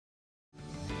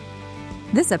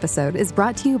This episode is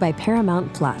brought to you by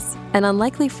Paramount Plus. An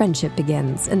unlikely friendship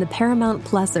begins in the Paramount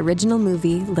Plus original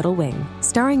movie Little Wing,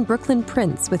 starring Brooklyn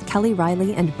Prince with Kelly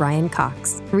Riley and Brian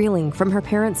Cox. Reeling from her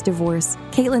parents' divorce,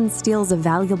 Caitlin steals a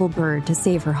valuable bird to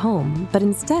save her home, but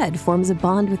instead forms a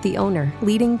bond with the owner,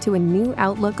 leading to a new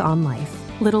outlook on life.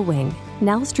 Little Wing,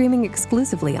 now streaming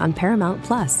exclusively on Paramount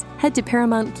Plus. Head to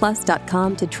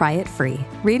ParamountPlus.com to try it free.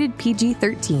 Rated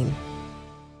PG-13.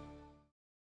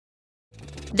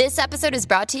 This episode is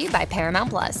brought to you by Paramount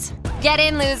Plus. Get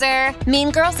in, loser!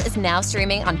 Mean Girls is now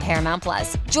streaming on Paramount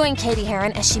Plus. Join Katie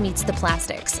Heron as she meets the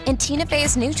plastics in Tina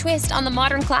Fey's new twist on the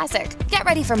modern classic. Get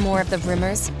ready for more of the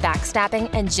rumors, backstabbing,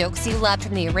 and jokes you loved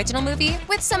from the original movie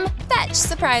with some fetch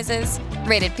surprises.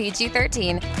 Rated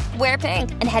PG-13. Wear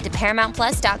pink and head to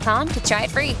ParamountPlus.com to try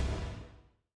it free.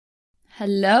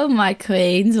 Hello, my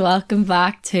queens. Welcome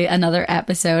back to another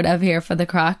episode of Here for the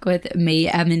Crack with me,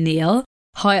 Emma Neal.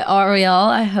 How are we all?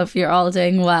 I hope you're all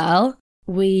doing well.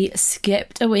 We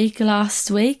skipped a week last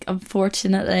week,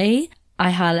 unfortunately.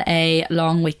 I had a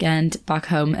long weekend back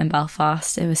home in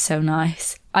Belfast. It was so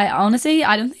nice. I don't think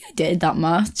I did that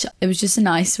much. It was just a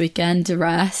nice weekend to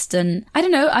rest, and I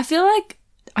don't know, I feel like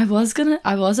I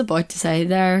was about to say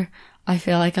there, I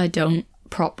feel like I don't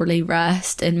properly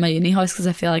rest in my uni house because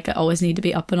I feel like I always need to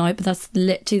be up and out, but that's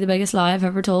literally the biggest lie I've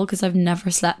ever told because I've never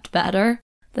slept better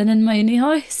than in my uni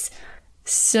house.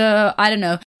 So, I don't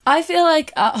know. I feel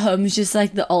like at home is just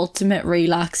like the ultimate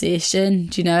relaxation,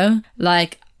 do you know?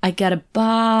 Like, I get a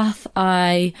bath,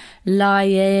 I lie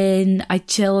in, I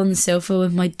chill on the sofa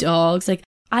with my dogs. Like,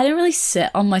 I don't really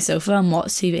sit on my sofa and watch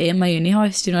TV in my uni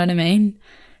house, do you know what I mean?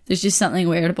 There's just something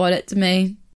weird about it to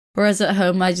me. Whereas at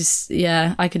home, I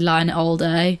could lie in it all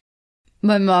day.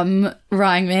 My mum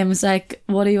rang me and was like,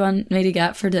 what do you want me to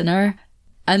get for dinner?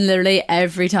 And literally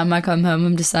every time I come home,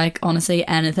 I'm just like, honestly,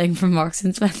 anything from Marks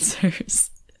and Spencer's.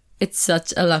 It's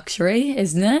such a luxury,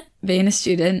 isn't it? Being a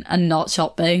student and not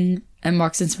shopping in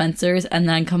Marks and Spencer's and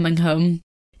then coming home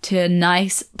to a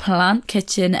nice Plant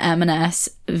Kitchen M&S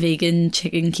vegan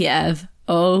chicken Kiev.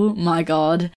 Oh my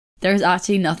god. There's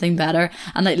actually nothing better.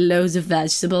 And like loads of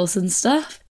vegetables and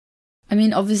stuff. I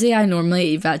mean, obviously I normally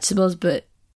eat vegetables, but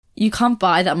you can't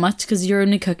buy that much because you're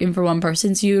only cooking for one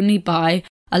person. So you only buy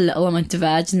a little amount of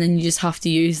veg and then you just have to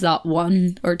use that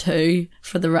one or two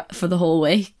for the whole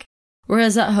week.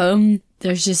 Whereas at home,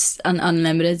 there's just an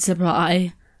unlimited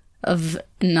supply of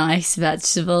nice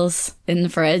vegetables in the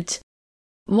fridge.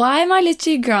 Why am I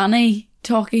literally granny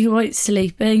talking about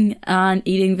sleeping and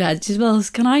eating vegetables?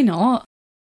 Can I not?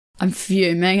 I'm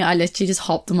fuming. I literally just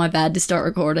hopped on my bed to start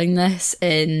recording this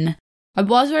I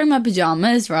was wearing my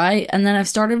pyjamas, right? And then I've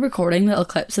started recording little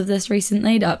clips of this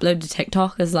recently to upload to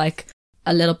TikTok as like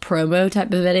a little promo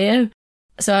type of video.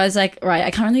 So I was like, right,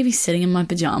 I can't really be sitting in my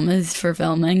pyjamas for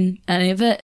filming any of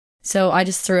it. So I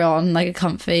just threw on like a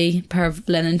comfy pair of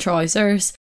linen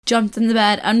trousers, jumped in the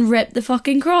bed and ripped the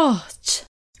fucking crotch.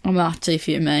 I'm actually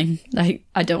fuming. Like,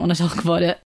 I don't want to talk about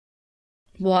it.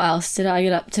 What else did I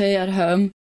get up to at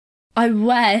home? We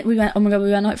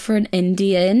went out for an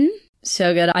Indian.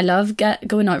 So good. I love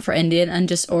going out for Indian and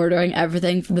just ordering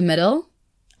everything for the middle.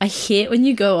 I hate when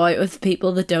you go out with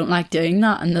people that don't like doing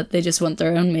that and that they just want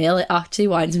their own meal. It actually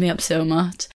winds me up so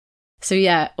much. So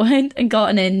yeah, went and got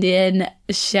an Indian,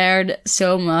 shared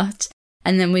so much,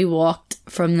 and then we walked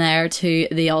from there to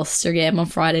the Ulster game on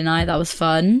Friday night. That was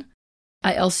fun.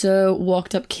 I also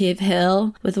walked up Cave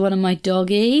Hill with one of my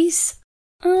doggies,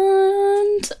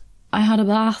 and I had a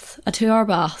bath, a 2-hour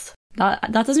bath.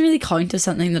 That doesn't really count as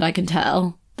something that I can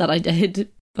tell that I did,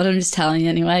 but I'm just telling you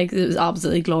anyway because it was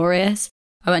absolutely glorious.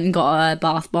 I went and got a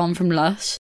bath bomb from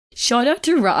Lush. Shout out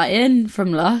to Ryan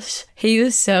from Lush. He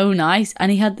was so nice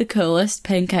and he had the coolest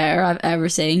pink hair I've ever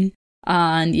seen.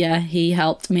 And yeah, he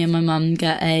helped me and my mum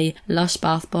get a Lush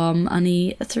bath bomb and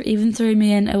he even threw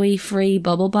me in a wee free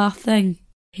bubble bath thing.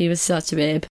 He was such a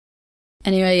babe.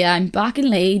 Anyway, yeah, I'm back in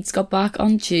Leeds, got back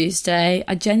on Tuesday.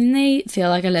 I genuinely feel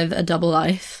like I live a double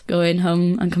life, going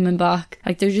home and coming back.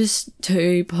 Like, they're just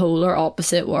two polar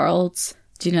opposite worlds,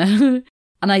 do you know?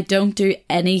 And I don't do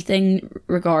anything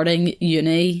regarding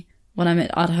uni when I'm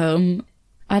at home.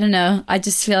 I don't know, I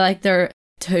just feel like they're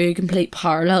two complete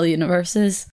parallel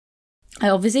universes. I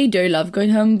obviously do love going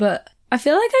home, but I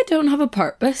feel like I don't have a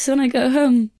purpose when I go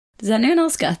home. Does anyone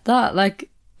else get that?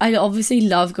 Like, I obviously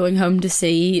love going home to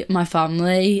see my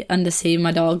family and to see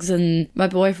my dogs and my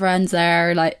boyfriend's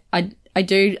there. Like, I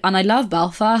do, and I love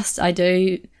Belfast. I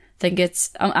do think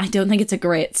I don't think it's a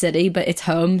great city, but it's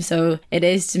home, so it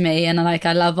is to me. And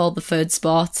I love all the food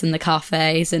spots and the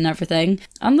cafes and everything.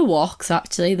 And the walks,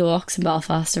 actually. The walks in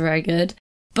Belfast are very good.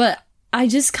 But I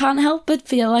just can't help but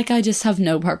feel like I just have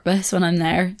no purpose when I'm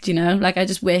there, do you know? Like I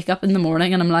just wake up in the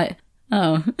morning and I'm like,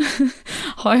 oh,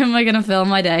 how am I going to fill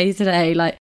my day today?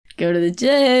 Like go to the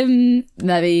gym,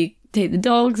 maybe take the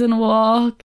dogs on a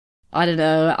walk. I don't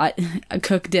know, I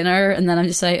cook dinner and then I'm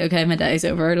just like, okay, my day's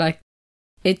over. Like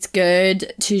it's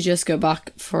good to just go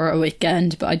back for a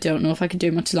weekend, but I don't know if I could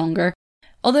do much longer.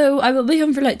 Although I will be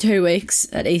home for like 2 weeks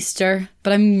at Easter,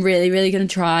 but I'm really, really going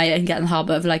to try and get in the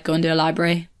habit of like going to a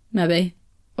library, maybe,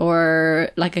 or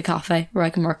like a cafe where I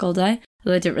can work all day.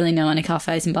 Although I don't really know any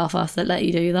cafes in Belfast that let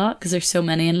you do that because there's so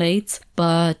many in Leeds,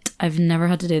 but I've never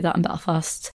had to do that in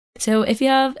Belfast. So if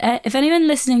anyone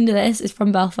listening to this is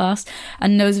from Belfast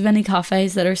and knows of any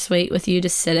cafes that are sweet with you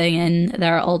just sitting in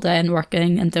there all day and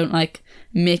working and don't like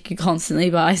make you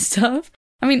constantly buy stuff.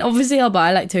 I mean, obviously I'll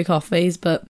buy like 2 coffees,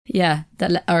 but yeah,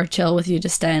 that are chill with you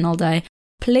just staying all day.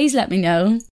 Please let me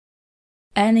know.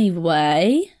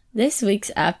 Anyway, this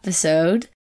week's episode,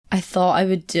 I thought I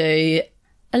would do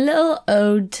a little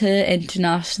ode to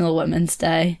International Women's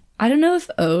Day. I don't know if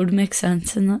ode makes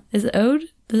sense in that. Is it ode?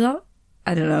 Does that?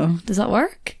 I don't know. Does that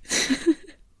work?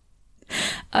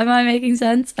 Am I making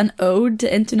sense? An ode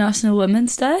to International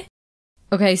Women's Day?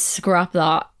 Okay, scrap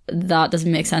that. That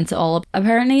doesn't make sense at all.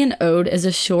 Apparently an ode is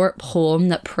a short poem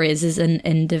that praises an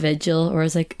individual or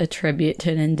is like a tribute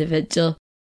to an individual.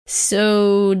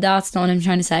 So that's not what I'm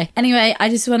trying to say. Anyway, I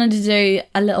just wanted to do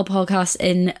a little podcast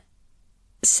in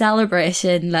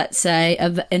celebration, let's say,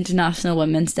 of International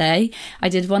Women's Day. I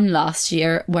did one last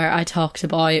year where I talked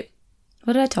about...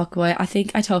 What did I talk about? I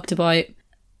think I talked about...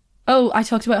 I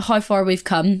talked about how far we've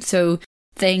come. So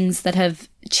things that have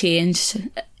changed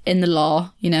in the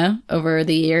law, you know, over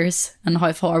the years and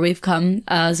how far we've come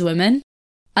as women.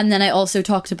 And then I also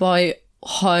talked about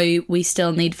how we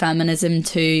still need feminism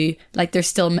to, like, there's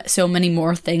still so many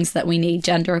more things that we need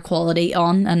gender equality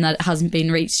on and that it hasn't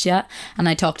been reached yet. And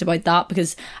I talked about that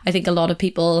because I think a lot of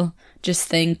people just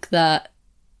think that,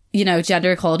 you know,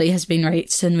 gender equality has been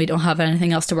reached and we don't have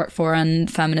anything else to work for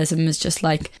and feminism is just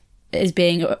like, is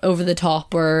being over the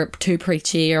top or too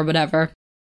preachy or whatever.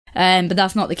 But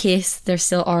that's not the case. There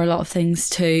still are a lot of things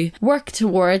to work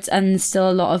towards and still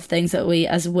a lot of things that we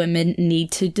as women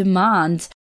need to demand.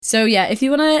 So yeah, if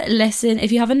you want to listen,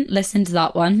 if you haven't listened to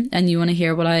that one and you want to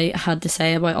hear what I had to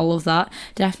say about all of that,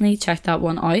 definitely check that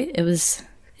one out. It was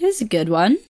a good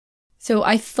one. So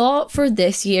I thought for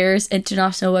this year's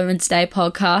International Women's Day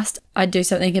podcast, I'd do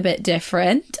something a bit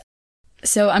different.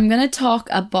 So I'm going to talk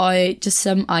about just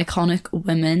some iconic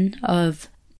women of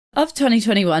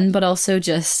 2021, but also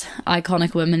just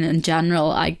iconic women in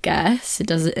general, I guess.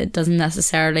 It doesn't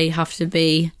necessarily have to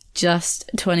be just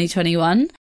 2021.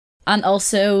 And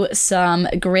also some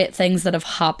great things that have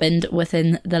happened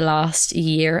within the last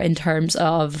year in terms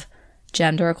of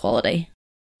gender equality.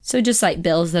 So just like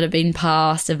bills that have been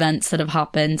passed, events that have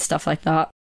happened, stuff like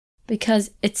that. Because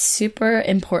it's super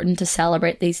important to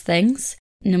celebrate these things,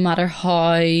 no matter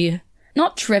how,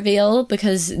 not trivial,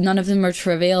 because none of them are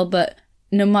trivial, but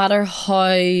no matter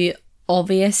how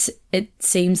obvious it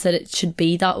seems that it should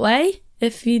be that way,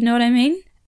 if you know what I mean.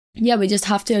 Yeah, we just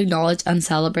have to acknowledge and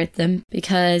celebrate them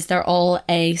because they're all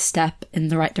a step in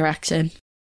the right direction.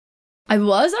 I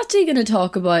was actually going to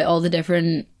talk about all the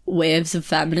different waves of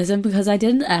feminism because I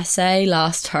did an essay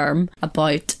last term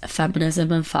about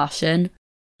feminism and fashion.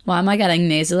 Why am I getting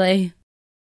nasally?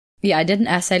 Yeah, I did an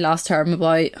essay last term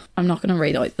about... I'm not going to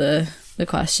read out the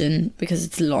question because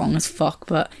it's long as fuck,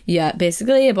 but yeah,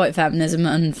 basically about feminism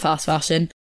and fast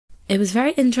fashion. It was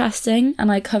very interesting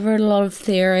and I covered a lot of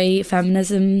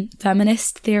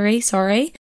feminist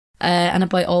theory, and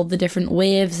about all the different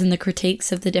waves and the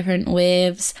critiques of the different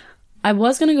waves. I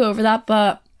was going to go over that,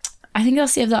 but I think I'll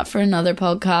save that for another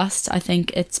podcast. I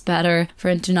think it's better for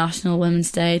International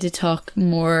Women's Day to talk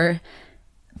more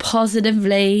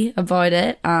positively about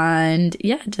it and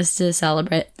yeah, just to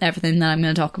celebrate everything that I'm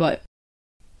going to talk about.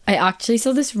 I actually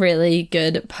saw this really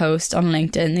good post on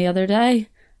LinkedIn the other day.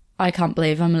 I can't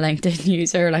believe I'm a LinkedIn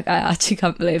user. Like, I actually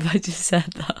can't believe I just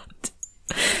said that.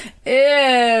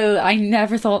 Ew, I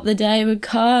never thought the day would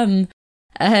come.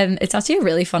 It's actually a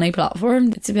really funny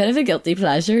platform. It's a bit of a guilty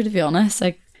pleasure, to be honest.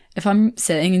 Like, if I'm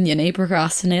sitting in uni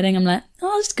procrastinating, I'm like,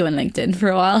 oh, I'll just go on LinkedIn for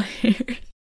a while here.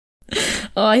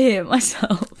 Oh, I hate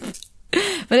myself.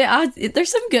 But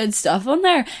there's some good stuff on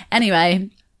there.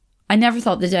 Anyway, I never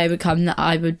thought the day would come that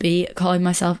I would be calling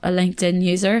myself a LinkedIn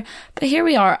user. But here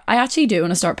we are. I actually do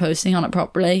want to start posting on it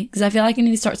properly because I feel like I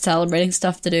need to start celebrating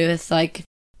stuff to do with like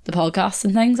the podcasts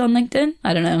and things on LinkedIn.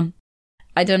 I don't know.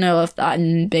 I don't know if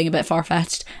I'm being a bit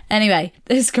far-fetched. Anyway,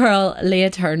 this girl, Leah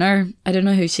Turner, I don't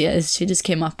know who she is. She just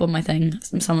came up on my thing.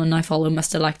 Someone I follow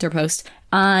must have liked her post.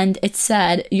 And it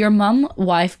said, your mum,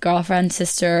 wife, girlfriend,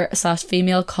 sister /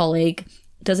 female colleague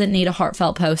doesn't need a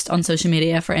heartfelt post on social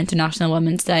media for International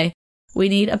Women's Day. We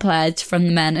need a pledge from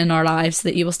the men in our lives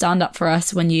that you will stand up for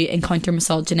us when you encounter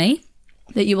misogyny,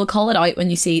 that you will call it out when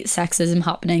you see sexism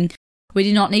happening. We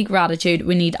do not need gratitude,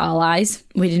 we need allies.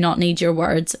 We do not need your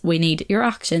words, we need your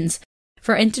actions.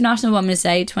 For International Women's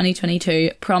Day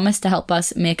 2022, promise to help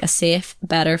us make a safe,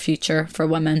 better future for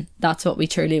women. That's what we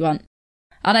truly want.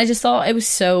 And I just thought it was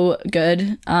so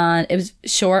good, and it was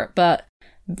short but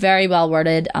very well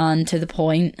worded and to the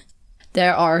point.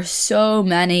 There are so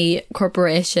many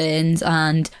corporations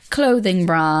and clothing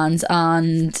brands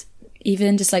and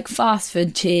even just like fast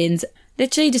food chains,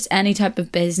 literally just any type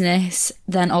of business,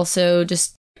 then also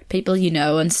just people you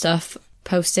know and stuff,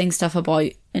 posting stuff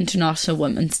about International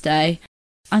Women's Day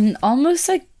and almost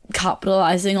like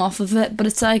capitalising off of it. But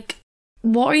it's like,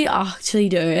 what are you actually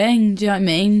doing? Do you know what I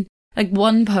mean? Like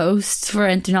one post for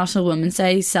International Women's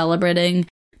Day celebrating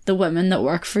the women that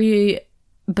work for you,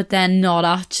 but then not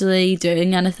actually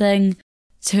doing anything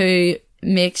to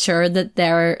make sure that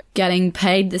they're getting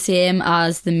paid the same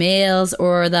as the males,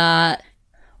 or that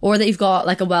you've got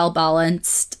like a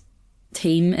well-balanced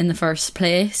team in the first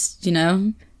place, you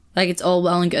know? Like it's all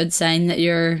well and good saying that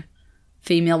your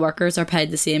female workers are paid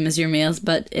the same as your males,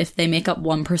 but if they make up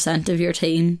 1% of your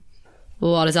team,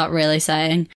 what is that really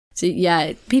saying? So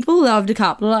yeah, people love to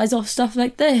capitalise off stuff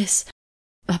like this.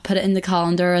 I put it in the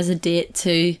calendar as a date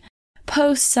to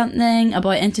post something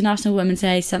about International Women's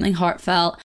Day, something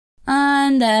heartfelt,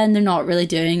 and then they're not really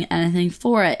doing anything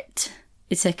for it.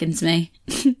 It sickens me.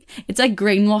 It's like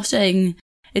greenwashing.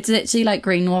 It's literally like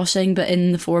greenwashing, but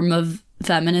in the form of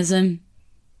feminism.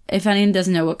 If anyone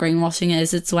doesn't know what greenwashing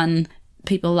is, it's when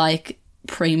people like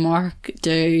Primark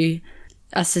do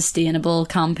a sustainable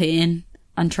campaign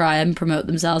and try and promote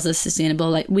themselves as sustainable.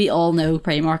 Like, we all know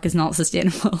Primark is not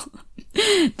sustainable.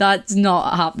 That's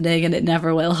not happening, and it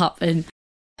never will happen.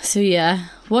 So yeah,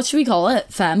 what should we call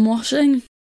it? Femme washing?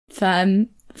 Femme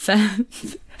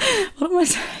what am I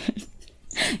saying?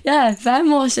 Yeah,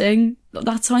 femme washing.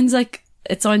 That sounds like,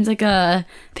 it sounds like a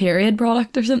period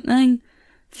product or something.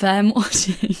 Femme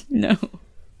washing. No.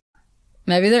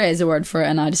 Maybe there is a word for it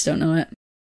and I just don't know it.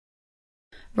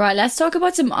 Right, let's talk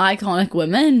about some iconic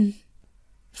women.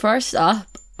 First up,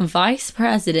 Vice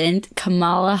President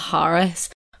Kamala Harris.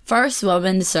 First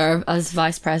woman to serve as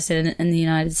Vice President in the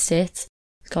United States.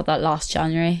 Got that last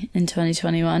January in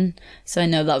 2021. So I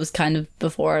know that was kind of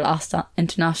before last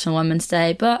International Women's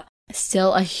Day, but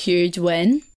still a huge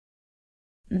win.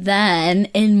 Then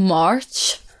in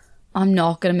March, I'm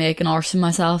not going to make an arse of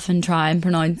myself and try and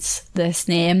pronounce this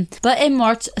name, but in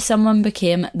March, someone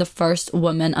became the first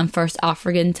woman and first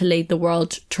African to lead the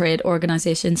World Trade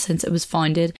Organization since it was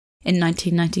founded in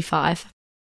 1995.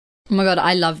 Oh my god,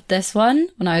 I loved this one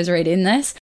when I was reading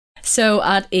this. So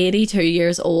at 82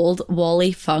 years old,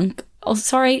 Wally Funk, oh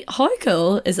sorry, how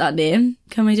cool is that name,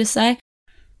 can we just say?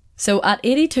 So at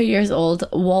 82 years old,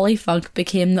 Wally Funk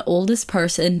became the oldest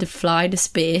person to fly to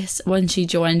space when she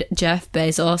joined Jeff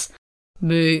Bezos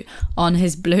on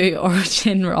his Blue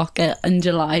Origin rocket in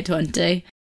July 20.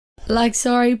 Like,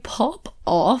 sorry, pop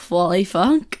off, Wally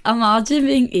Funk. Imagine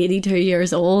being 82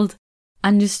 years old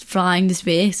and just flying to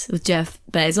space with Jeff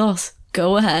Bezos.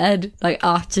 Go ahead. Like,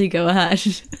 actually go ahead.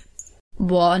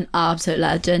 What an absolute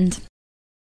legend.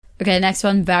 Okay, next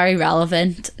one, very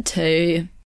relevant to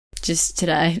just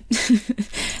today,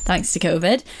 thanks to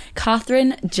COVID.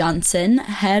 Katherine Jansen,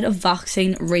 head of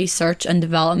vaccine research and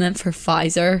development for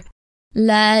Pfizer,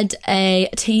 led a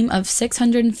team of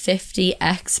 650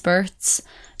 experts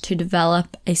to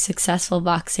develop a successful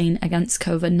vaccine against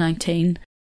COVID-19.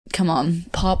 Come on,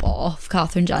 pop off,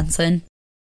 Katherine Jansen.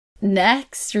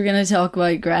 Next, we're going to talk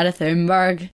about Greta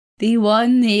Thunberg. The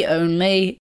one, the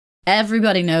only.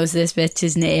 Everybody knows this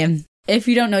bitch's name. If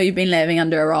you don't know, you've been living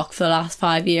under a rock for the last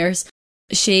 5 years.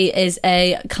 She is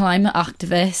a climate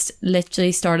activist,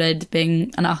 literally started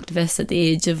being an activist at the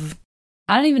age of,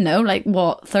 I don't even know, like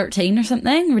what, 13 or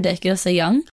something? Ridiculously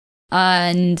young.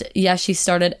 And yeah, she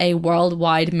started a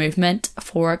worldwide movement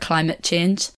for climate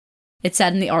change. It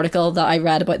said in the article that I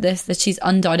read about this that she's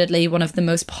undoubtedly one of the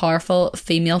most powerful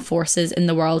female forces in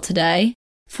the world today.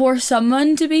 For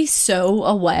someone to be so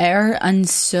aware and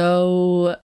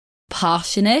so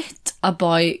passionate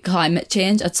about climate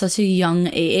change at such a young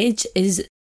age is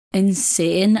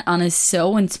insane and is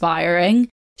so inspiring.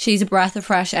 She's a breath of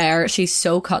fresh air. She's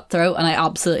so cutthroat and I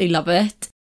absolutely love it.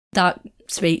 That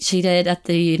speech she did at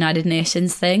the United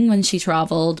Nations thing when she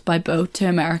travelled by boat to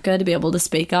America to be able to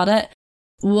speak at it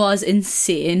was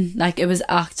insane. Like, it was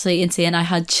actually insane. I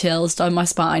had chills down my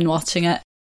spine watching it.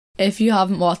 If you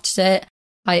haven't watched it,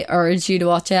 I urge you to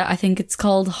watch it. I think it's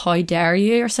called How Dare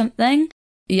You or something.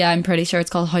 Yeah, I'm pretty sure it's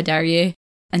called How Dare You.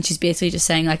 And she's basically just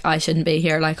saying, like, I shouldn't be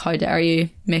here. Like, how dare you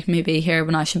make me be here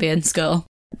when I should be in school?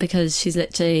 Because she's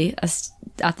literally,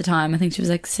 at the time, I think she was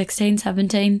like 16,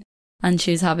 17. And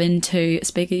she was having to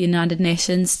speak at United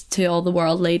Nations to all the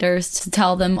world leaders to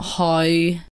tell them how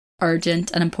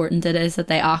urgent and important it is that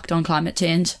they act on climate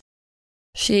change.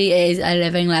 She is a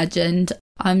living legend.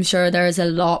 I'm sure there is a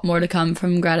lot more to come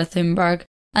from Greta Thunberg.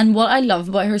 And what I love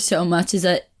about her so much is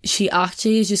that she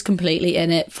actually is just completely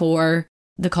in it for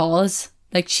the cause.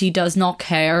 Like, she does not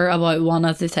care about one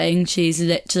of the things. She's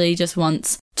literally just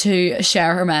wants to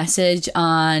share her message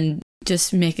and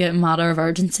just make it a matter of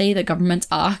urgency that governments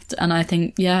act. And I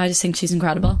think, I just think she's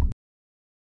incredible.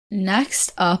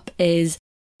 Next up is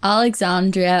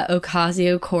Alexandria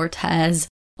Ocasio-Cortez,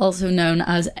 also known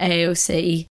as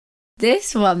AOC.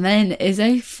 This woman is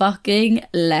a fucking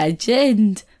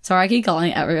legend. Sorry, I keep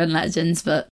calling everyone legends,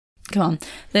 but come on,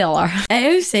 they all are.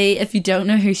 AOC, if you don't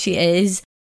know who she is,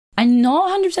 I'm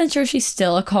not 100% sure she's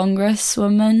still a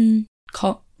congresswoman.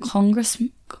 Congress? Do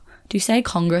you say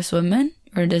congresswoman?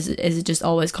 Or is it just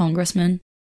always congressman?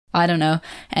 I don't know.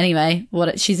 Anyway,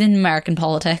 she's in American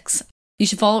politics. You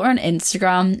should follow her on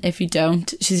Instagram if you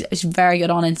don't. She's very good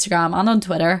on Instagram and on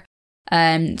Twitter.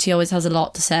 She always has a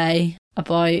lot to say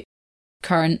about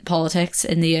current politics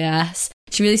in the US.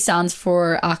 She really stands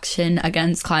for action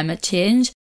against climate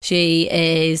change. She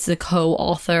is the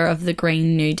co-author of the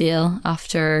Green New Deal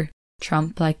after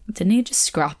Trump, didn't he just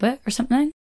scrap it or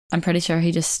something? I'm pretty sure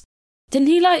didn't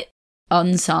he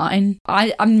unsign?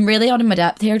 I'm really out of my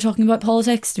depth here talking about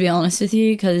politics, to be honest with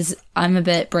you, because I'm a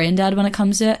bit brain dead when it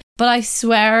comes to it. But I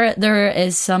swear there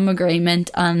is some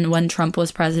agreement, and when Trump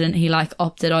was president, he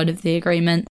opted out of the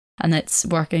agreement, and it's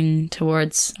working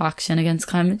towards action against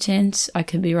climate change. I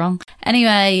could be wrong.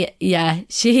 Anyway,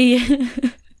 she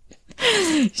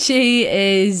she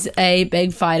is a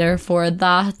big fighter for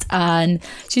that, and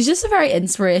she's just a very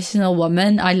inspirational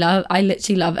woman. I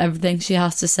literally love everything she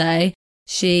has to say.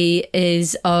 She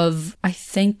is of, I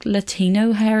think,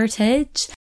 Latino heritage.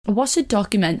 I watched a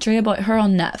documentary about her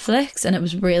on Netflix and it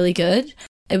was really good.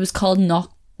 It was called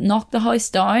Knock the House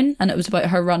Down, and it was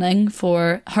about her running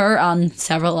for her and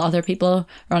several other people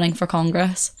running for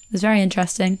Congress. It was very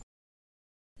interesting.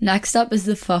 Next up is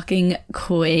the fucking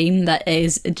queen that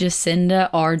is Jacinda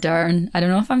Ardern. I don't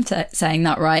know if I'm saying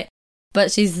that right,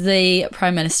 but she's the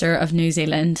Prime Minister of New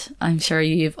Zealand. I'm sure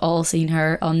you've all seen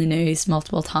her on the news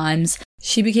multiple times.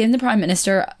 She became the Prime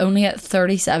Minister only at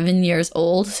 37 years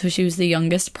old, so she was the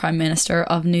youngest Prime Minister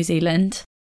of New Zealand.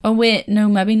 Oh wait, no,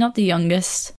 maybe not the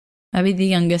youngest. Maybe the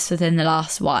youngest within the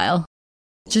last while.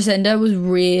 Jacinda was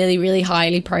really, really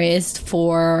highly praised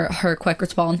for her quick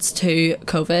response to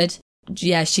COVID.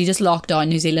 Yeah, she just locked down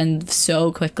New Zealand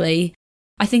so quickly.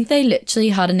 I think they literally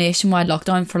had a nationwide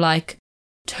lockdown for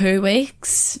 2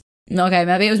 weeks. Okay,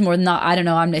 maybe it was more than that. I don't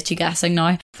know, I'm literally guessing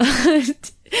now.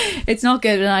 But it's not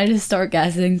good when I just start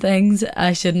guessing things.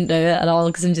 I shouldn't do it at all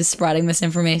because I'm just spreading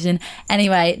misinformation.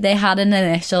 Anyway, they had an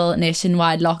initial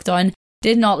nationwide lockdown.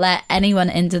 Did not let anyone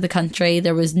into the country.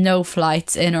 There was no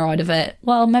flights in or out of it.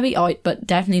 Well, maybe out, but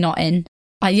definitely not in.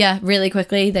 Really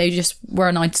quickly, they just were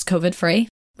announced COVID free,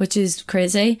 which is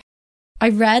crazy. I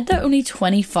read that only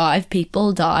 25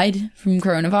 people died from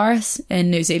coronavirus in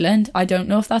New Zealand. I don't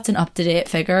know if that's an up-to-date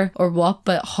figure or what,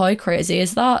 but how crazy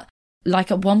is that?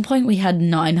 At one point we had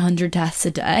 900 deaths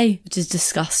a day, which is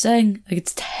disgusting.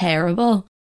 It's terrible.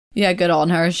 Yeah, good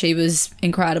on her. She was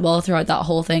incredible throughout that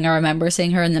whole thing. I remember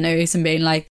seeing her in the news and being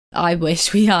like, I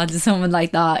wish we had someone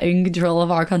like that in control of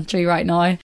our country right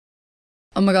now.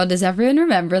 Oh my god, does everyone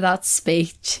remember that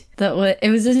speech?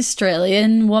 It was an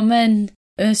Australian woman,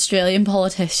 an Australian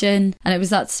politician, and it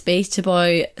was that speech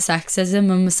about sexism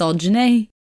and misogyny.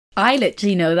 I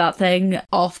literally know that thing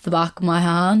off the back of my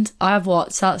hand. I've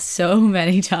watched that so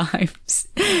many times.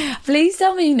 Please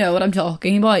tell me you know what I'm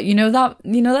talking about. You know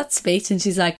that speech, and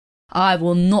she's like, I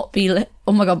will not be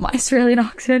oh my god, my Australian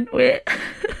accent, wait.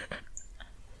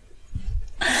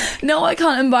 No, I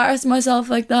can't embarrass myself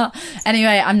like that.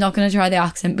 Anyway, I'm not going to try the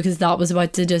accent because that was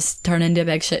about to just turn into a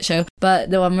big shit show. But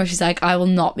the one where she's like, I will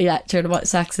not be lectured about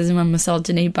sexism and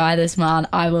misogyny by this man.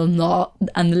 I will not.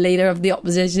 And the leader of the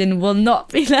opposition will not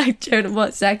be lectured about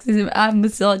sexism and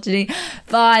misogyny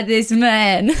by this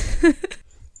man.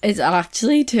 It's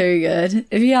actually too good.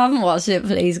 If you haven't watched it,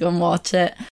 please go and watch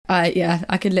it.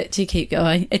 I could literally keep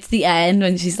going. It's the end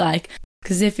when she's like,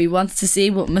 Because if he wants to see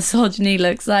what misogyny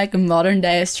looks like in modern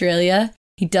day Australia,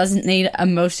 he doesn't need a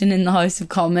motion in the House of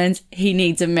Commons. He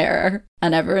needs a mirror.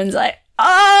 And everyone's like,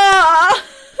 ah!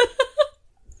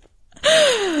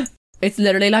 It's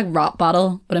literally like rap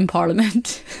battle, but in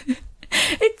Parliament.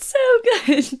 It's so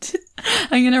good.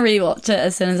 I'm going to rewatch it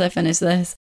as soon as I finish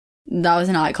this. That was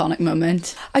an iconic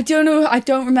moment. I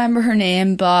don't remember her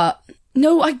name, but...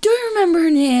 No, I do remember her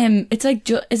name. It's like,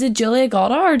 is it Julia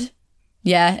Goddard?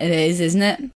 Yeah, it is, isn't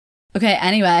it? Okay,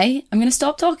 anyway, I'm going to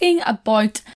stop talking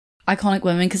about iconic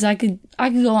women because I could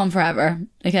go on forever,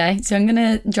 okay? So I'm going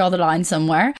to draw the line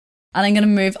somewhere and I'm going to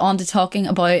move on to talking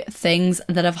about things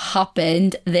that have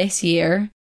happened this year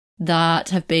that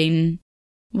have been...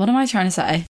 What am I trying to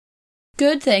say?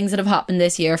 Good things that have happened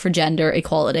this year for gender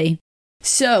equality.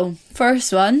 So,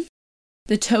 first one,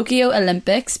 the Tokyo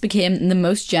Olympics became the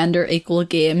most gender equal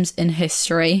games in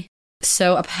history.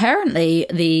 So apparently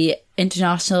the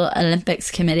International Olympics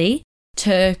Committee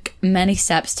took many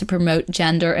steps to promote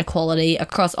gender equality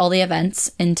across all the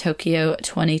events in Tokyo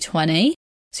 2020.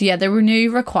 So yeah, there were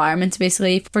new requirements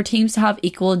basically for teams to have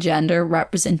equal gender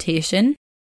representation.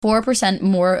 4%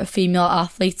 more female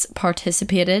athletes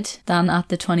participated than at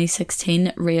the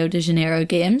 2016 Rio de Janeiro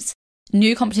Games.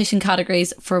 New competition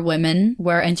categories for women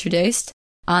were introduced,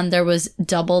 and there was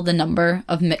double the number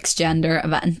of mixed gender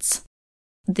events.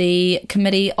 The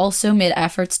committee also made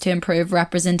efforts to improve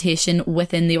representation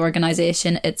within the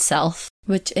organisation itself,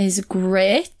 which is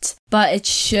great, but it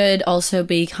should also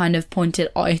be kind of pointed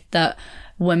out that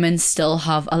women still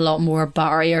have a lot more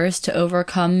barriers to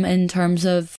overcome in terms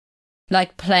of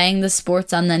like playing the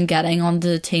sports and then getting onto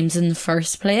the teams in the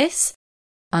first place,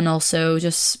 and also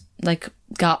just like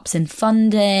gaps in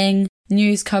funding,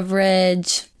 news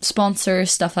coverage,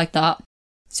 sponsors, stuff like that.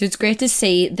 So it's great to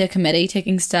see the committee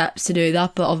taking steps to do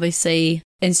that, but obviously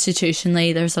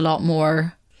institutionally there's a lot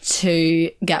more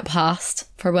to get past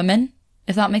for women,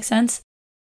 if that makes sense.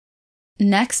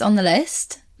 Next on the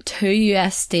list, 2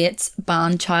 US states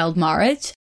ban child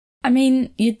marriage. I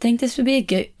mean, you'd think this would be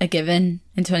a given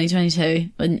in 2022,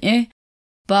 wouldn't you?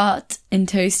 But in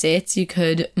 2 states you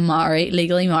could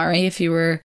legally marry if you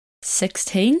were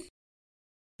 16.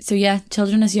 So yeah,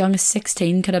 children as young as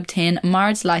 16 could obtain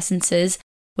marriage licenses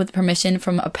with permission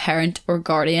from a parent or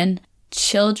guardian.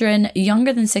 Children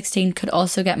younger than 16 could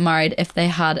also get married if they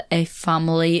had a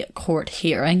family court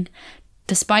hearing.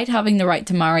 Despite having the right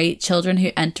to marry, children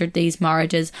who entered these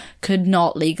marriages could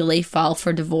not legally file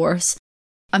for divorce.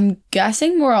 I'm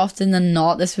guessing more often than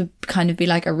not this would kind of be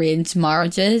like arranged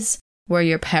marriages where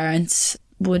your parents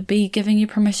would be giving you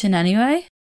permission anyway.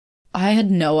 I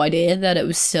had no idea that it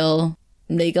was still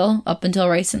legal up until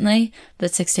recently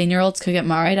that 16-year-olds could get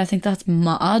married. I think that's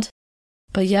mad.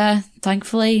 But yeah,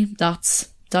 thankfully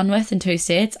that's done with in 2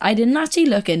 states. I didn't actually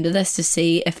look into this to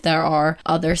see if there are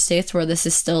other states where this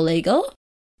is still legal.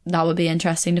 That would be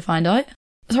interesting to find out.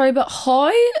 Sorry, but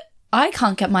how... I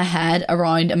can't get my head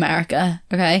around America,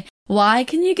 okay? Why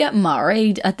can you get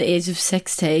married at the age of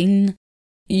 16?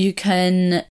 You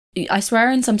can... I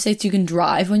swear in some states you can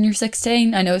drive when you're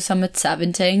 16. I know some at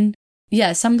 17.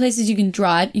 Yeah, some places you can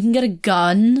drive. You can get a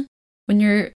gun when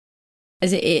you're...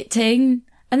 Is it 18?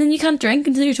 And then you can't drink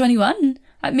until you're 21.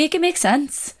 Make it make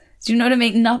sense. Do you know what I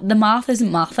mean? The math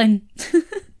isn't mathing.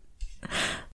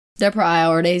 Their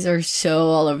priorities are so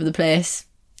all over the place.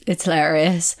 It's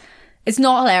hilarious. It's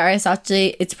not hilarious,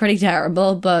 actually. It's pretty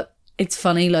terrible, but it's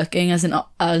funny looking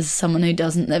as someone who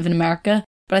doesn't live in America.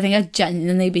 But I think I'd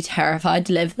genuinely be terrified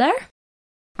to live there.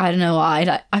 I don't know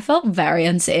why. I felt very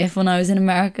unsafe when I was in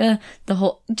America.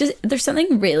 There's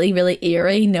something really, really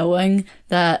eerie knowing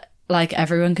that like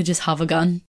everyone could just have a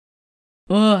gun.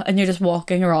 Oh, and you're just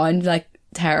walking around like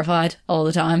terrified all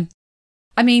the time.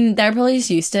 I mean, they're probably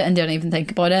just used to it and don't even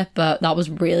think about it, but that was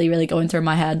really, really going through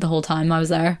my head the whole time I was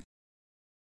there.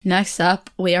 Next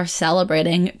up, we are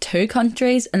celebrating 2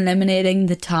 countries eliminating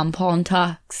the tampon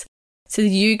tax. So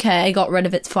the UK got rid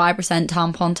of its 5%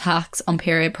 tampon tax on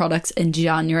period products in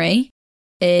January.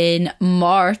 In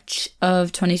March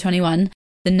of 2021,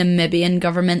 the Namibian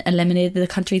government eliminated the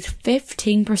country's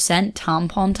 15%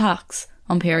 tampon tax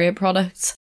on period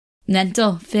products.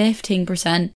 Mental,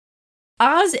 15%.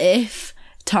 As if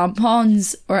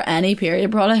tampons or any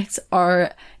period products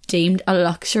are deemed a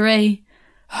luxury.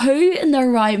 Who in their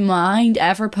right mind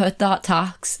ever put that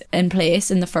tax in place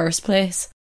in the first place?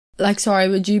 Like, sorry,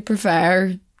 would you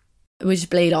prefer we just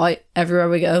bleed out everywhere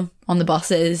we go? On the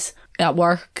buses, at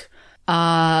work,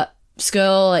 at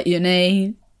school, at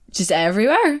uni, just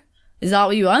everywhere? Is that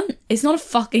what you want? It's not a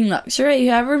fucking luxury.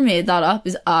 Whoever made that up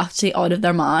is actually out of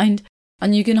their mind.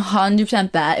 And you can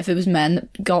 100% bet if it was men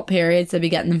that got periods, they'd be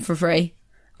getting them for free.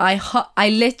 I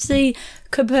literally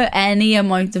could put any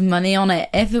amount of money on it.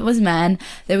 If it was men,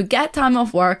 they would get time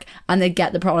off work and they'd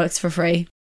get the products for free.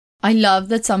 I love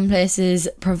that some places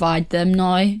provide them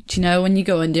now. Do you know, when you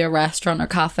go into a restaurant or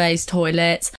cafes,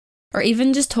 toilets, or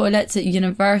even just toilets at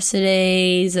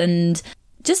universities and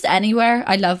just anywhere,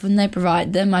 I love when they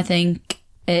provide them. I think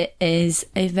it is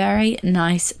a very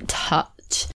nice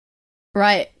touch.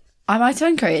 Right, I might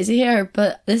sound crazy here,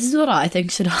 but this is what I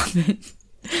think should happen.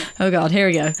 Oh God, here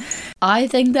we go. I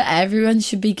think that everyone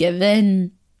should be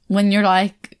given, when you're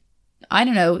like, I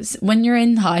don't know, when you're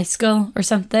in high school or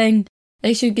something,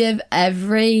 they should give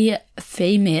every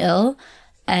female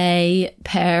a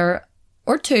pair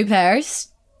or two pairs.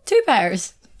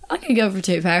 I can go for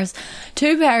 2 pairs.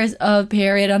 2 pairs of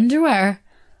period underwear.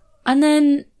 And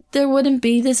then there wouldn't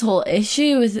be this whole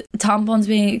issue with tampons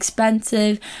being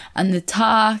expensive and the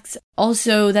tax.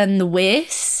 Also then the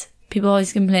waste. People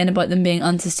always complain about them being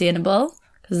unsustainable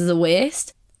because of the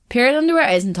waste. Period underwear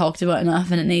isn't talked about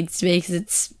enough, and it needs to be because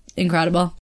it's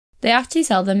incredible. They actually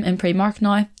sell them in Primark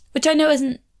now, which I know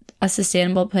isn't a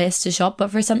sustainable place to shop,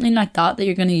 but for something like that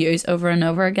you're going to use over and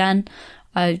over again,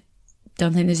 I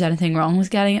don't think there's anything wrong with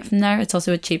getting it from there. It's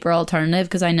also a cheaper alternative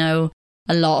because I know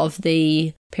a lot of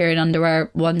the period underwear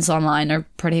ones online are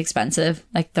pretty expensive,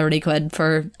 like 30 quid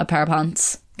for a pair of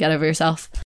pants. Get over yourself.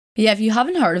 But yeah, if you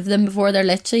haven't heard of them before, they're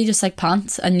literally just like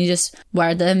pants and you just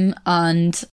wear them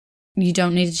and you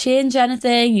don't need to change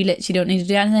anything. You literally don't need to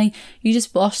do anything. You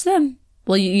just wash them.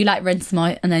 Well, you like rinse them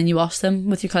out and then you wash them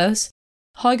with your clothes.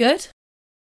 How good?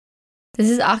 This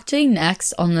is actually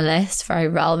next on the list, very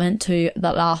relevant to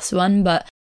that last one, but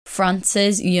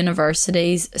France's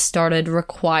universities started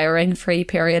requiring free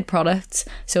period products,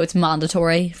 so it's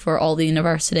mandatory for all the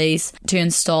universities to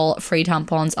install free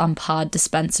tampons and pad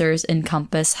dispensers in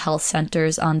campus health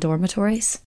centres and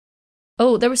dormitories.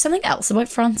 Oh, there was something else about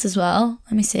France as well.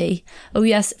 Let me see. Oh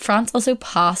yes, France also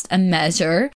passed a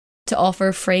measure to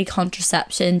offer free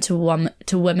contraception to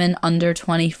women under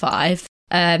 25.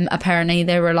 Apparently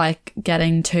they were like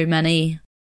getting too many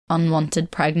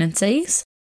unwanted pregnancies,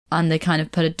 and they kind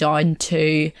of put it down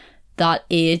to that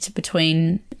age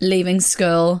between leaving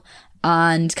school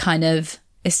and kind of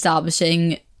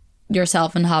establishing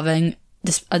yourself and having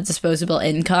a disposable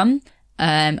income.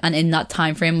 And in that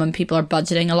time frame when people are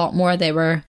budgeting a lot more, they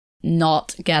were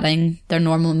not getting their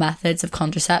normal methods of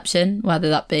contraception, whether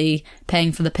that be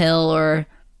paying for the pill or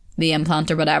the implant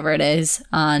or whatever it is,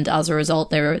 and as a result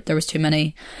there was too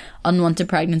many unwanted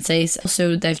pregnancies.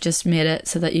 So they've just made it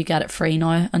so that you get it free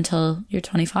now until you're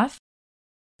 25.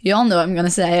 You all know I'm going to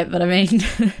say it, but I mean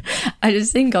I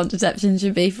just think contraception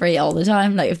should be free all the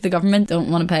time. Like, if the government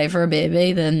don't want to pay for a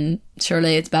baby, then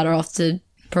surely it's better off to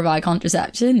provide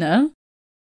contraception, no?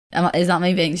 Is that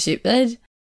me being stupid?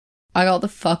 I got the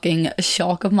fucking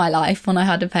shock of my life when I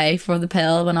had to pay for the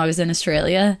pill when I was in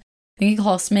Australia. I think it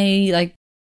cost me like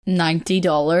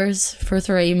 $90 for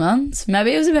 3 months.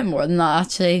 Maybe it was a bit more than that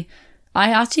actually.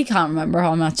 I actually can't remember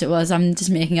how much it was. I'm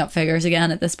just making up figures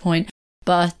again at this point.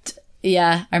 But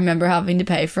yeah, I remember having to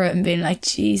pay for it and being like,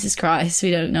 Jesus Christ,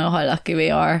 we don't know how lucky we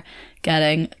are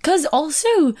getting. Because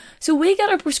also, so we get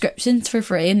our prescriptions for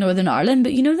free in Northern Ireland,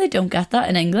 but you know they don't get that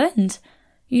in England.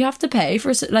 You have to pay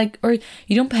for like, or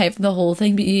you don't pay for the whole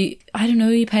thing, but you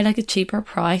pay like a cheaper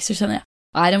price or something.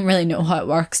 I don't really know how it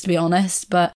works, to be honest,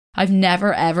 but I've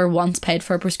never ever once paid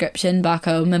for a prescription back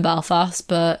home in Belfast,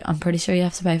 but I'm pretty sure you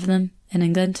have to pay for them in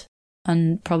England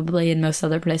and probably in most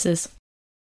other places.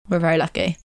 We're very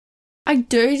lucky. I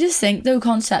do just think though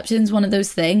contraception's one of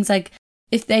those things, like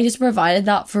if they just provided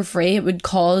that for free, would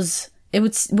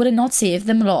it not save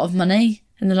them a lot of money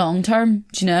in the long term,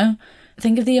 do you know?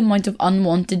 Think of the amount of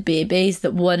unwanted babies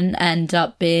that wouldn't end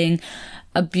up being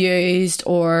abused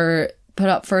or put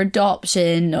up for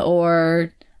adoption,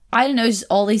 or I don't know, just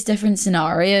all these different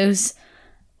scenarios,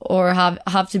 or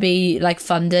have to be like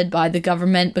funded by the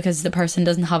government because the person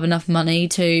doesn't have enough money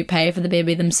to pay for the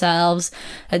baby themselves.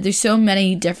 Like, there's so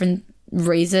many different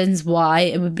reasons why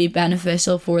it would be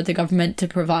beneficial for the government to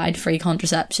provide free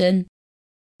contraception.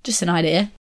 Just an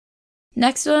idea.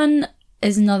 Next one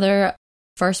is another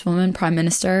first woman prime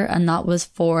minister, and that was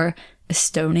for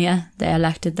Estonia. They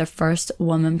elected their first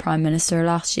woman prime minister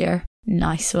last year.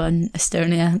 Nice one,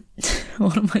 Estonia.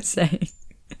 What am I saying?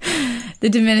 The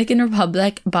Dominican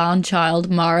Republic banned child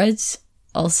marriage.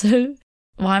 Also,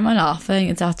 why am I laughing?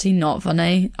 It's actually not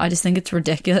funny. I just think it's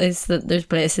ridiculous that there's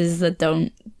places that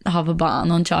don't have a ban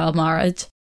on child marriage.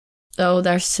 Oh,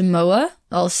 there's Samoa,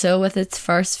 also with its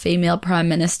first female prime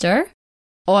minister.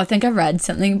 Oh, I think I read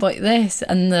something about this,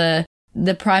 and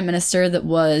the prime minister that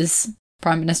was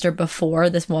prime minister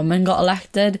before this woman got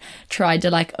elected tried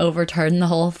to like overturn the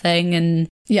whole thing, and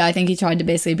Yeah, I think he tried to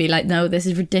basically be like, no, this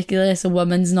is ridiculous, a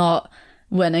woman's not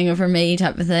winning over me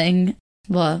type of thing.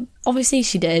 Well, obviously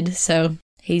she did, so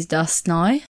he's dust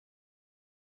now.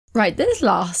 Right, this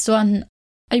last one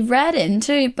I read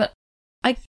into, but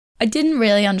I didn't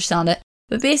really understand it.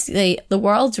 But basically, the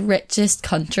world's richest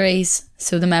countries,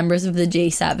 so the members of the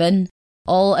G7,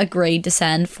 all agreed to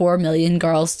send 4 million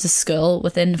girls to school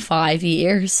within 5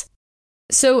 years.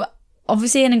 So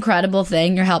obviously an incredible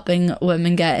thing. You're helping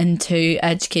women get into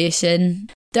education.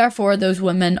 Therefore, those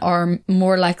women are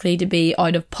more likely to be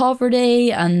out of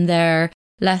poverty, and they're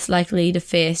less likely to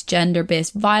face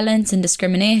gender-based violence and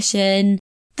discrimination.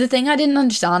 The thing I didn't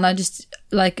understand,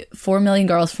 4 million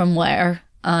girls from where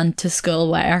and to school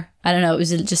where? I don't know, it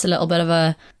was just a little bit of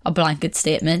a blanket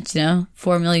statement,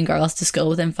 4 million girls to school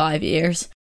within 5 years.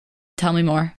 Tell me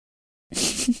more.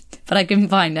 But I couldn't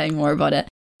find any more about it.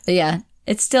 But yeah,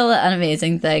 it's still an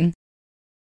amazing thing.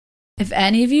 If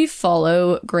any of you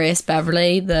follow Grace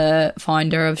Beverley, the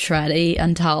founder of Shreddy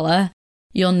and Tala,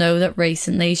 you'll know that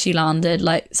recently she landed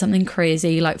something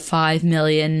crazy, 5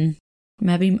 million,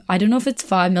 maybe, I don't know if it's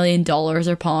 $5 million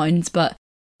or pounds, but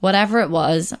whatever it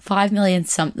was, 5 million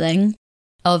something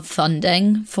of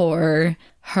funding for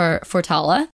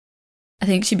Tala. I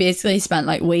think she basically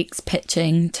spent weeks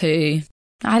pitching to,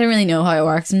 I don't really know how it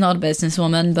works, I'm not a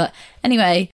businesswoman, but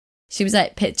anyway, she was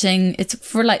pitching, it's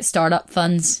for startup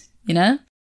funds,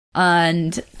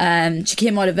 and she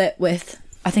came out of it with,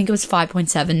 I think it was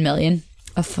 5.7 million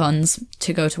of funds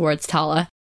to go towards Tala,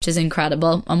 which is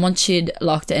incredible. And once she'd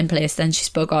locked it in place, then she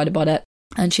spoke out about it,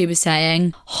 and she was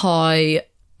saying how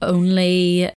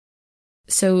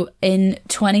so in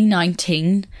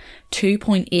 2019,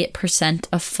 2.8%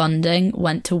 of funding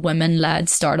went to women-led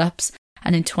startups,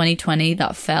 and in 2020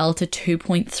 that fell to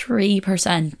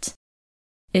 2.3%.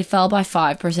 It fell by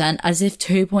 5%, as if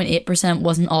 2.8%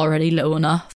 wasn't already low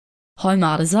enough. How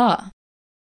mad is that?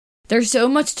 There's so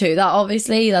much to that,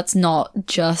 obviously. That's not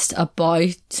just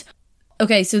about...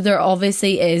 Okay, so there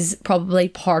obviously is probably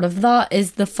part of that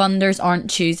is the funders aren't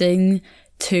choosing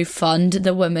to fund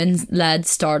the women-led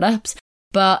startups.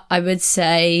 But I would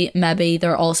say maybe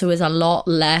there also is a lot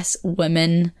less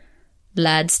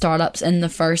women-led startups in the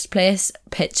first place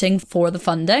pitching for the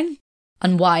funding.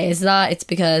 And why is that? It's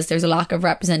because there's a lack of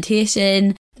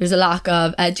representation, there's a lack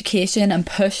of education and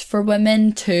push for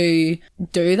women to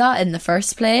do that in the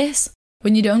first place.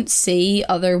 When you don't see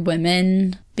other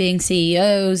women being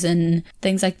CEOs and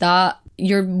things like that,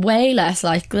 you're way less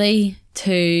likely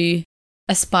to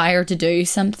aspire to do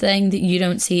something that you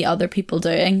don't see other people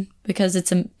doing, because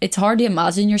it's hard to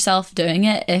imagine yourself doing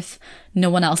it if no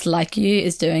one else like you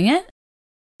is doing it.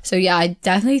 So yeah, I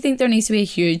definitely think there needs to be a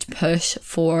huge push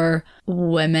for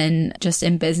women just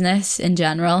in business in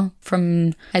general,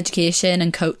 from education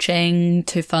and coaching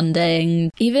to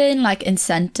funding, even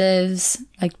incentives,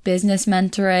 business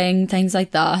mentoring, things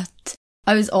like that.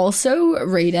 I was also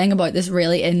reading about this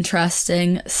really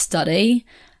interesting study.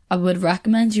 I would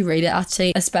recommend you read it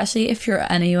actually, especially if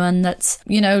you're anyone that's,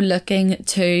 looking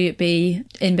to be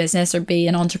in business or be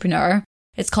an entrepreneur.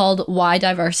 It's called Why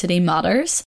Diversity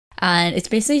Matters. And it's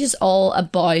basically just all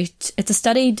about, it's a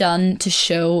study done to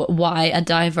show why a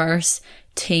diverse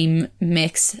team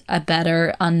makes a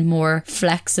better and more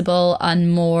flexible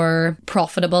and more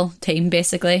profitable team,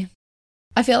 basically.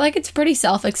 I feel like it's pretty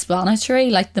self-explanatory.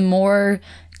 The more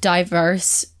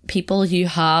diverse people you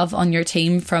have on your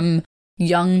team, from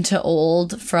young to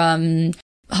old, from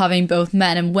having both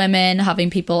men and women,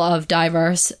 having people of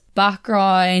diverse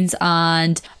backgrounds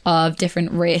and of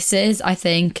different races, I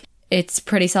think it's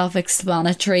pretty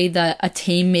self-explanatory that a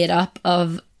team made up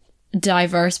of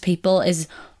diverse people is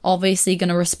obviously going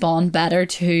to respond better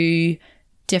to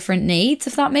different needs,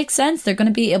 if that makes sense. They're going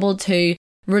to be able to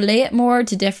relate more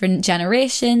to different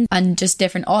generations and just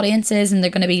different audiences, and they're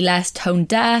going to be less tone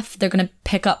deaf. They're going to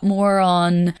pick up more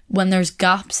on when there's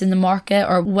gaps in the market,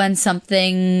 or when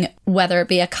something, whether it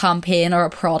be a campaign or a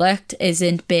product,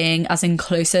 isn't being as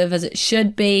inclusive as it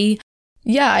should be.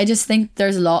 Yeah, I just think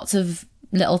there's lots of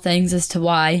little things as to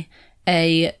why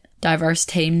a diverse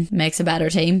team makes a better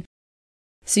team.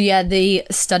 So yeah, the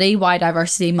study Why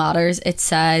Diversity Matters, it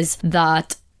says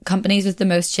that companies with the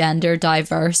most gender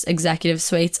diverse executive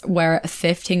suites were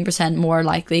 15% more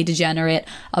likely to generate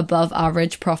above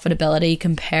average profitability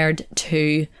compared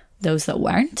to those that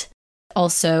weren't.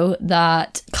 Also,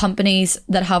 that companies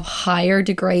that have higher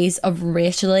degrees of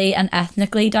racially and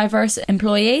ethnically diverse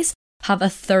employees have a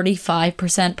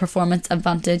 35% performance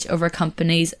advantage over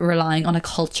companies relying on a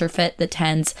culture fit that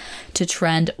tends to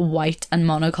trend white and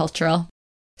monocultural.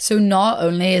 So not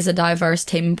only is a diverse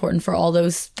team important for all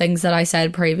those things that I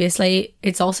said previously,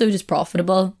 it's also just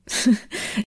profitable.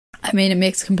 I mean, it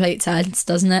makes complete sense,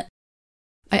 doesn't it?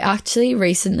 I actually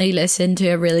recently listened to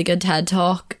a really good TED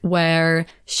Talk where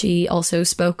she also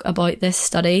spoke about this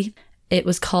study. It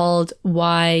was called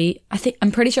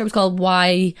I'm pretty sure it was called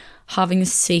Why Having a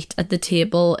Seat at the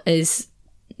Table is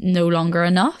No Longer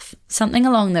Enough. Something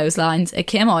along those lines. It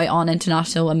came out on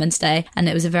International Women's Day and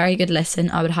it was a very good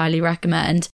listen. I would highly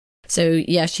recommend. So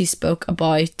yeah, she spoke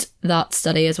about that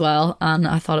study as well and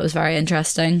I thought it was very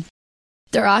interesting.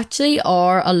 There actually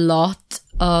are a lot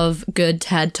of good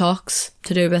TED Talks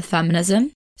to do with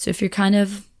feminism. So if you're kind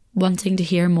of wanting to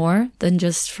hear more than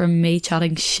just from me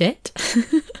chatting shit,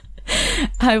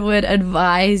 I would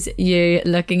advise you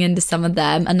looking into some of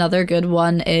them. Another good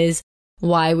one is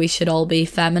Why We Should All Be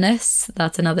Feminists.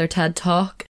 That's another TED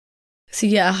Talk. So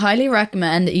yeah, I highly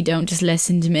recommend that you don't just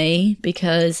listen to me,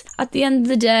 because at the end of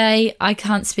the day, I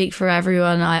can't speak for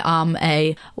everyone. I am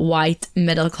a white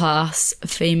middle class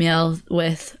female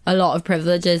with a lot of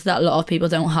privileges that a lot of people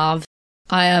don't have.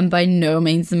 I am by no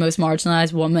means the most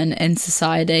marginalised woman in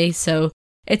society, so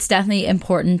it's definitely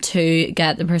important to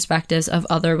get the perspectives of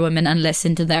other women and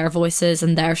listen to their voices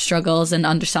and their struggles and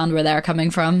understand where they're coming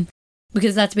from.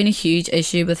 Because that's been a huge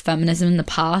issue with feminism in the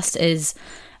past is,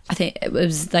 I think it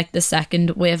was like the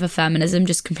second wave of feminism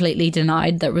just completely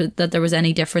denied that there was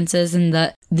any differences and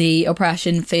that the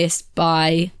oppression faced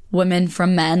by women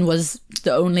from men was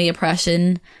the only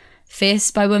oppression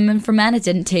faced by women from men. It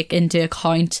didn't take into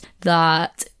account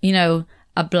that, you know,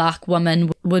 a black woman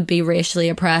would be racially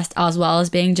oppressed as well as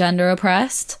being gender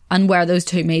oppressed, and where those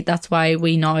two meet, that's why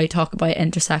we now talk about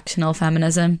intersectional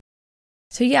feminism.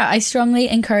 So yeah, I strongly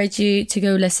encourage you to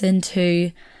go listen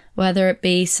to whether it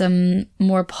be some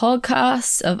more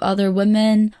podcasts of other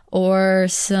women or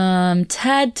some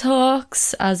TED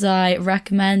Talks as I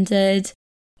recommended,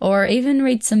 or even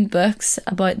read some books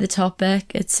about the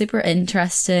topic. It's super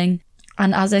interesting.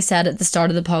 And as I said at the start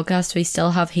of the podcast, we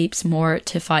still have heaps more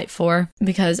to fight for,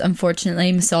 because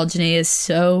unfortunately misogyny is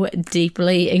so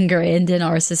deeply ingrained in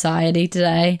our society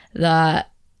today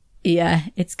that, yeah,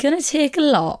 it's going to take a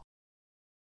lot.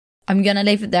 I'm going to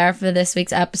leave it there for this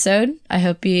week's episode. I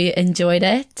hope you enjoyed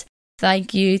it.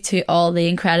 Thank you to all the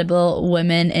incredible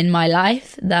women in my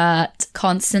life that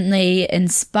constantly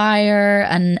inspire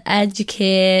and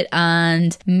educate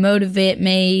and motivate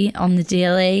me on the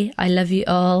daily. I love you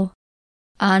all.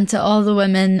 And to all the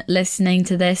women listening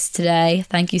to this today,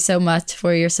 thank you so much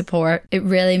for your support. It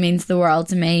really means the world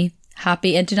to me.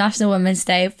 Happy International Women's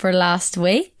Day for last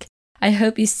week. I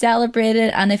hope you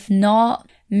celebrated, and if not,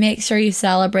 make sure you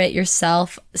celebrate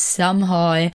yourself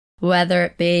somehow, whether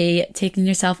it be taking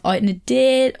yourself out on a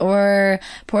date or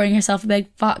pouring yourself a big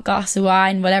fat glass of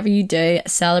wine. Whatever you do,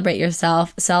 celebrate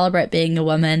yourself, celebrate being a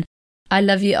woman. I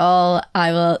love you all.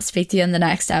 I will speak to you in the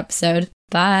next episode.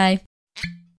 Bye.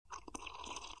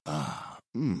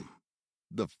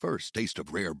 The first taste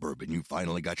of rare bourbon you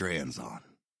finally got your hands on.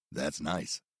 That's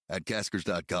nice. At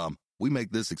Caskers.com, we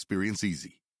make this experience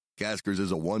easy. Caskers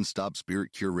is a one-stop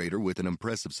spirit curator with an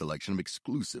impressive selection of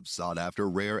exclusive, sought-after,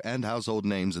 rare, and household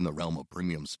names in the realm of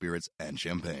premium spirits and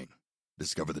champagne.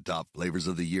 Discover the top flavors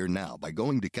of the year now by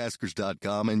going to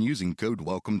Caskers.com and using code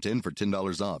WELCOME10 for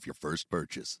 $10 off your first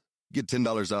purchase. Get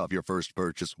 $10 off your first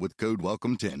purchase with code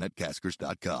WELCOME10 at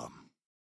Caskers.com.